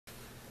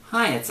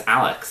Hi, it's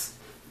Alex.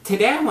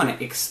 Today I want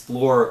to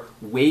explore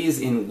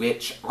ways in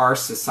which our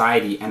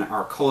society and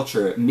our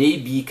culture may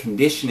be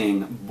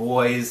conditioning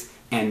boys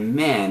and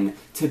men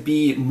to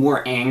be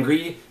more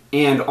angry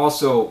and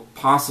also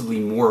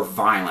possibly more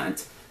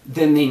violent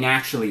than they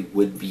naturally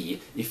would be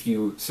if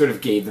you sort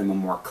of gave them a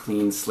more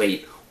clean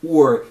slate,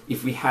 or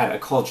if we had a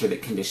culture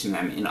that conditioned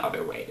them in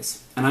other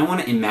ways. And I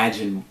want to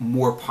imagine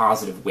more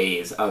positive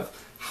ways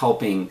of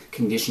helping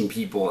condition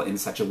people in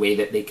such a way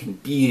that they can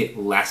be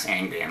less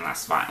angry and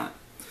less violent.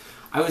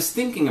 I was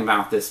thinking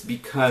about this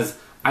because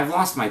I've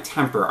lost my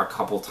temper a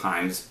couple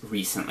times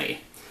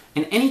recently.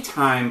 And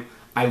anytime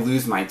I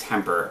lose my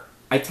temper,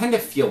 I tend to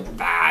feel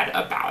bad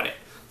about it.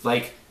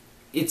 Like,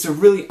 it's a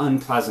really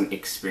unpleasant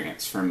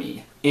experience for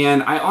me.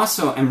 And I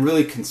also am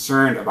really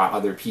concerned about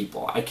other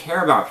people. I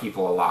care about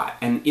people a lot.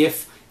 And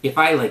if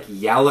I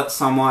yell at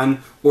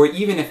someone, or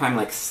even if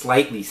I'm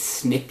slightly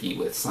snippy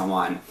with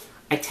someone,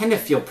 I tend to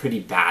feel pretty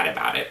bad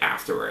about it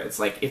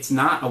afterwards. It's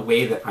not a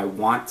way that I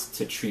want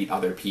to treat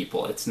other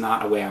people. It's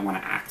not a way I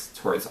want to act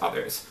towards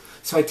others.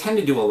 So I tend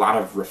to do a lot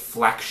of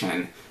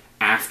reflection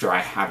after I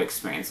have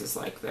experiences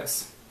like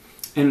this.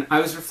 And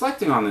I was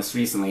reflecting on this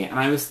recently, and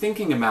I was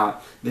thinking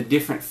about the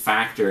different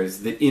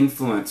factors that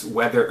influence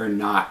whether or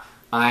not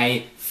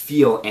I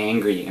feel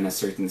angry in a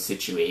certain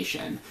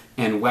situation,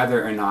 and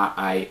whether or not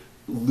I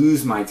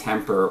lose my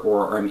temper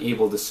or am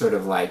able to sort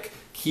of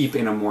keep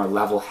in a more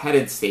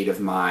level-headed state of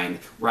mind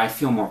where I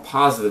feel more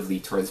positively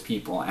towards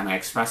people and I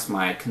express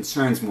my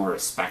concerns more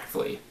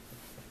respectfully.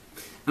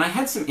 And I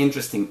had some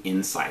interesting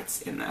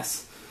insights in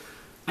this.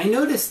 I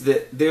noticed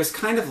that there's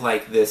kind of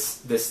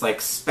this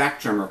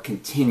spectrum or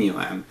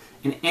continuum,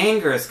 and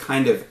anger is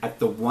kind of at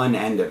the one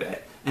end of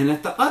it, and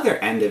at the other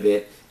end of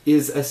it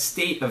is a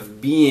state of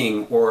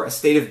being, or a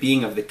state of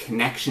being of the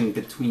connection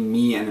between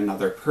me and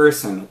another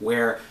person,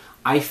 where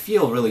I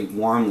feel really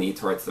warmly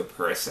towards the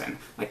person.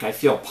 I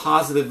feel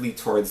positively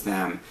towards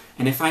them,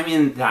 and if I'm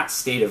in that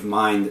state of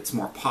mind that's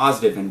more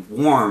positive and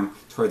warm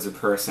towards a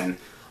person,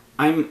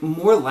 I'm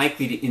more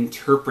likely to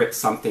interpret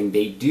something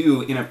they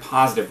do in a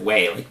positive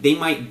way. They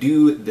might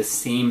do the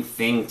same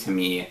thing to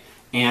me,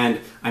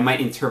 and I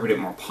might interpret it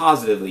more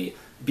positively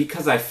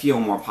because I feel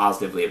more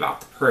positively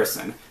about the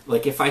person.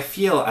 If I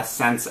feel a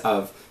sense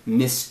of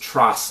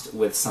mistrust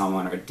with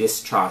someone, or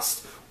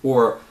distrust,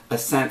 or a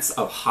sense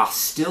of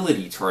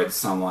hostility towards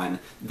someone,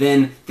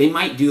 then they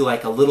might do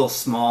a little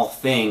small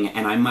thing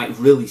and I might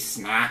really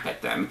snap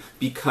at them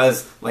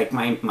because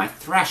my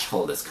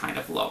threshold is kind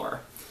of lower.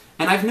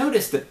 And I've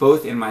noticed that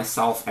both in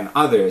myself and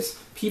others,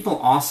 people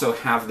also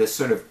have this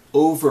sort of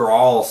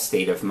overall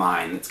state of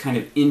mind that's kind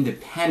of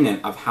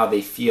independent of how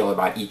they feel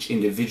about each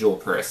individual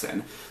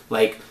person.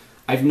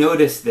 I've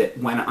noticed that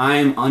when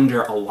I'm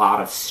under a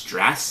lot of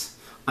stress,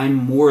 I'm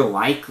more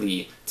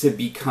likely to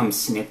become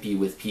snippy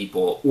with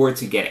people or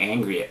to get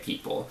angry at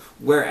people.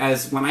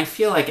 Whereas when I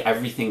feel like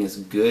everything is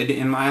good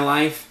in my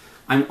life,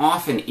 I'm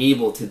often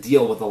able to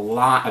deal with a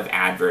lot of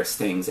adverse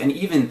things, and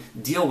even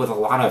deal with a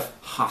lot of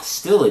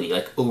hostility,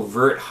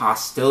 overt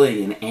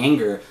hostility and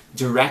anger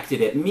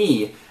directed at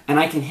me, and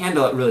I can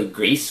handle it really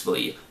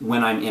gracefully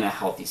when I'm in a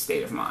healthy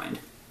state of mind.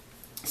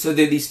 So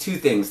there are these two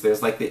things.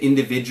 There's the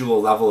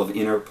individual level of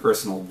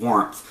interpersonal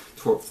warmth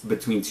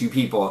between two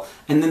people,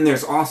 and then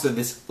there's also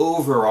this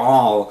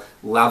overall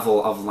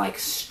level of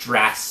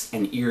stress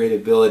and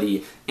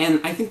irritability,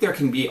 and I think there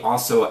can be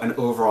also an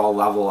overall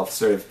level of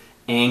sort of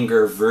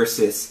anger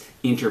versus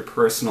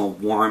interpersonal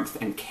warmth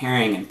and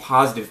caring and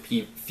positive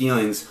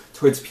feelings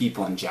towards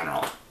people in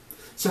general.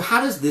 So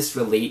how does this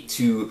relate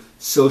to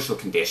social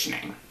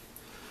conditioning?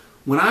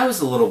 When I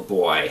was a little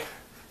boy,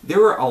 there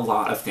were a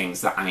lot of things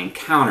that I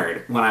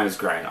encountered when I was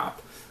growing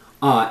up.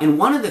 And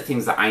one of the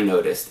things that I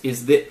noticed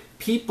is that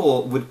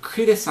people would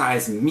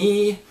criticize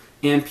me,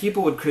 and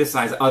people would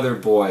criticize other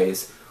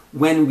boys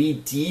when we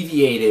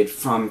deviated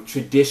from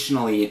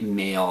traditionally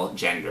male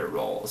gender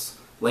roles.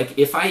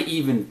 If I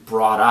even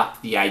brought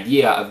up the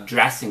idea of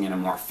dressing in a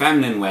more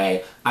feminine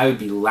way, I would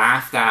be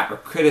laughed at or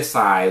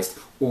criticized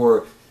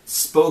or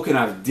spoken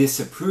of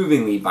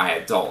disapprovingly by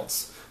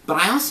adults. But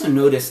I also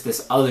noticed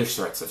this other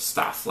sorts of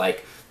stuff,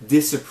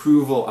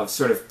 disapproval of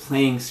sort of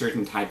playing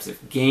certain types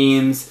of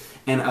games,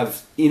 and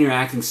of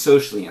interacting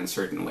socially in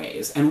certain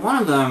ways. And one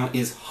of them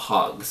is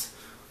hugs.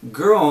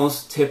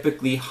 Girls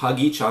typically hug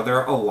each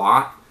other a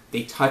lot,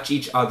 they touch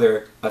each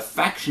other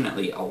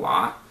affectionately a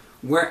lot,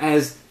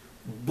 whereas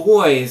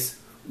boys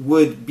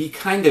would be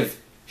kind of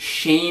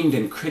shamed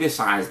and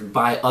criticized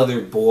by other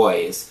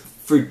boys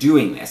for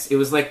doing this. It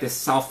was this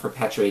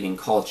self-perpetuating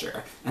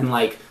culture, and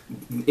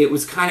it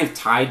was kind of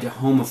tied to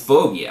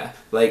homophobia.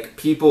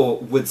 People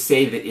would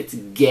say that it's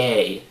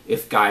gay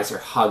if guys are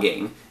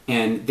hugging,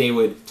 and they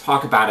would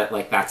talk about it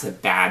like that's a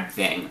bad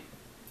thing.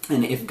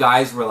 And if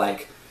guys were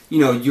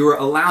you're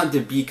allowed to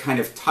be kind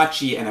of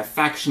touchy and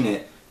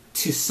affectionate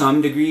to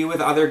some degree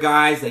with other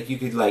guys, you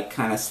could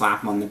kind of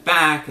slap them on the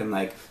back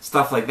and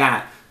stuff like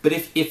that. But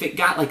if it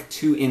got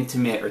too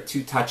intimate or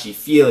too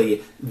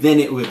touchy-feely, then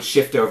it would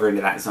shift over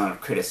into that zone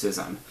of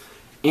criticism.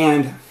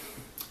 And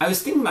I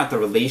was thinking about the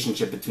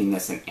relationship between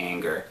this and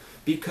anger,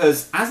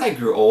 because as I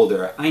grew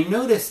older, I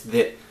noticed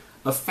that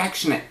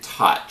affectionate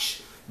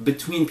touch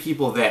between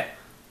people that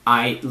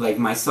like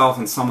myself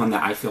and someone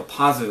that I feel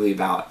positively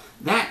about,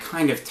 that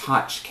kind of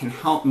touch can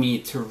help me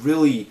to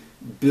really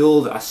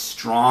build a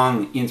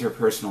strong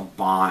interpersonal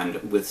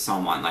bond with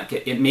someone. Like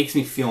it makes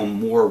me feel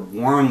more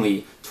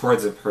warmly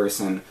towards a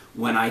person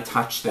when I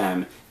touch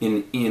them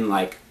in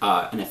like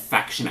an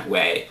affectionate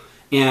way.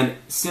 And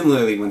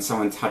similarly when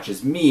someone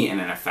touches me in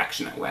an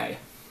affectionate way.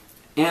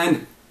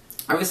 And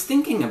I was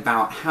thinking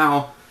about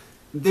how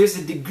there's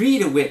a degree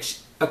to which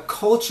a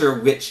culture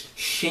which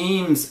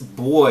shames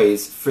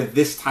boys for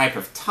this type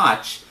of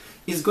touch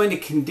is going to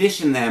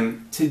condition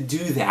them to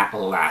do that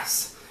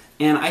less.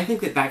 And I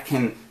think that that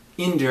can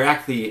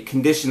indirectly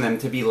condition them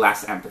to be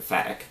less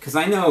empathetic. Because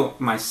I know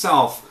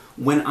myself,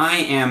 when I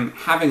am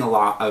having a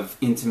lot of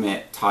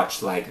intimate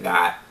touch like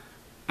that,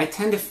 I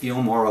tend to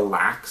feel more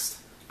relaxed.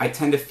 I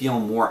tend to feel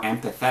more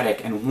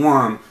empathetic and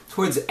warm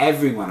towards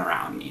everyone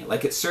around me.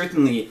 Like it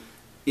certainly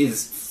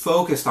is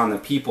focused on the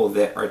people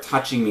that are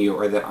touching me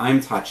or that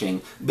I'm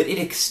touching, but it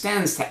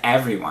extends to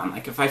everyone.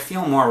 Like if I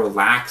feel more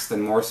relaxed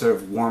and more sort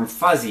of warm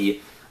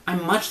fuzzy,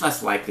 I'm much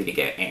less likely to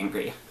get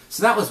angry.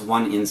 So that was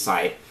one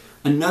insight.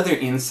 Another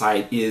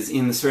insight is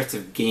in the sorts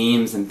of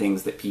games and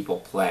things that people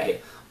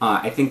play.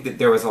 I think that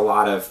there was a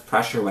lot of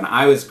pressure when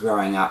I was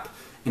growing up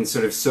and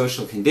sort of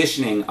social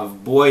conditioning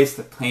of boys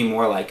to play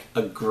more like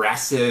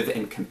aggressive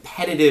and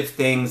competitive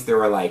things. There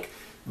were like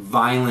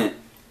violent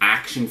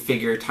action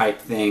figure type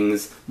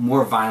things,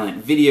 more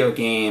violent video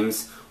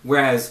games,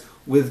 whereas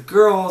with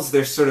girls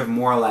there's sort of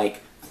more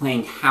like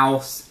playing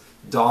house,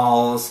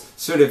 dolls,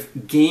 sort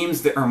of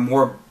games that are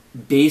more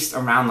based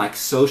around like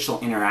social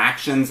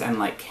interactions and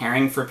like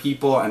caring for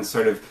people and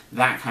sort of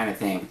that kind of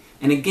thing.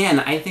 And again,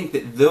 I think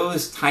that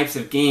those types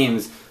of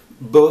games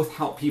both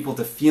help people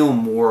to feel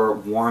more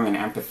warm and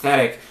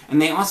empathetic,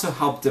 and they also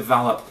help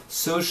develop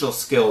social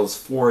skills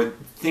for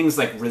things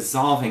like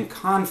resolving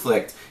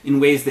conflict in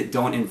ways that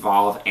don't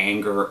involve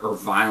anger or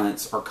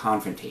violence or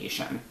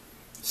confrontation.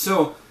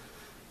 So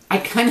I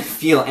kind of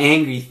feel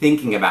angry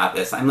thinking about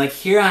this. I'm like,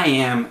 here I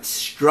am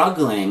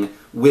struggling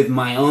with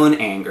my own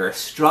anger,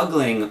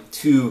 struggling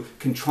to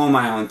control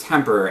my own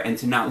temper and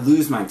to not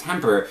lose my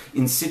temper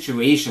in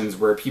situations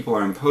where people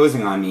are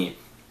imposing on me.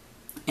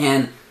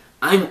 And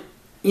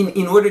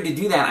in order to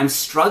do that, I'm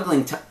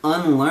struggling to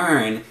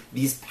unlearn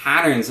these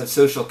patterns of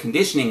social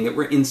conditioning that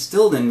were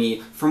instilled in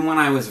me from when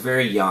I was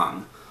very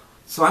young.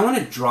 So I want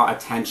to draw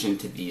attention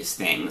to these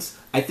things.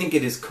 I think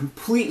it is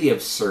completely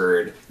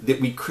absurd that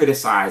we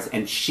criticize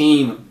and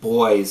shame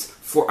boys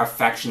for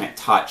affectionate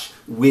touch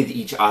with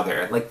each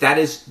other. Like that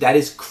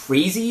is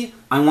crazy.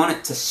 I want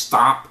it to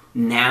stop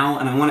now,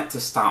 and I want it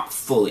to stop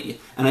fully.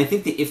 And I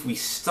think that if we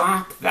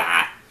stop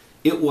that,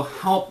 it will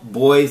help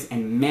boys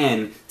and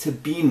men to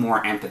be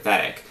more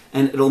empathetic,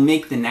 and it'll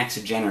make the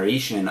next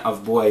generation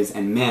of boys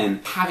and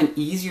men have an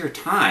easier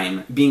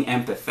time being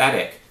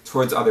empathetic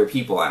towards other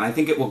people, and I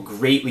think it will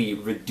greatly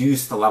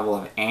reduce the level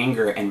of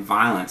anger and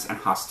violence and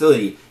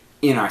hostility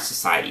in our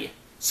society.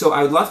 So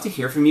I would love to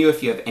hear from you.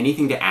 If you have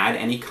anything to add,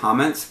 any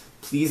comments,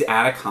 please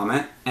add a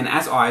comment. And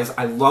as always,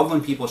 I love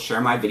when people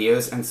share my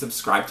videos and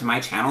subscribe to my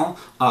channel.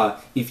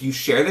 If you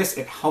share this,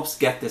 it helps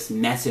get this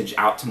message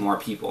out to more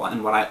people.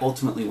 And what I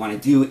ultimately want to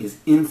do is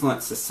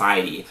influence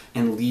society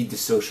and lead to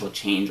social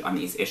change on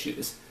these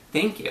issues.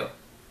 Thank you.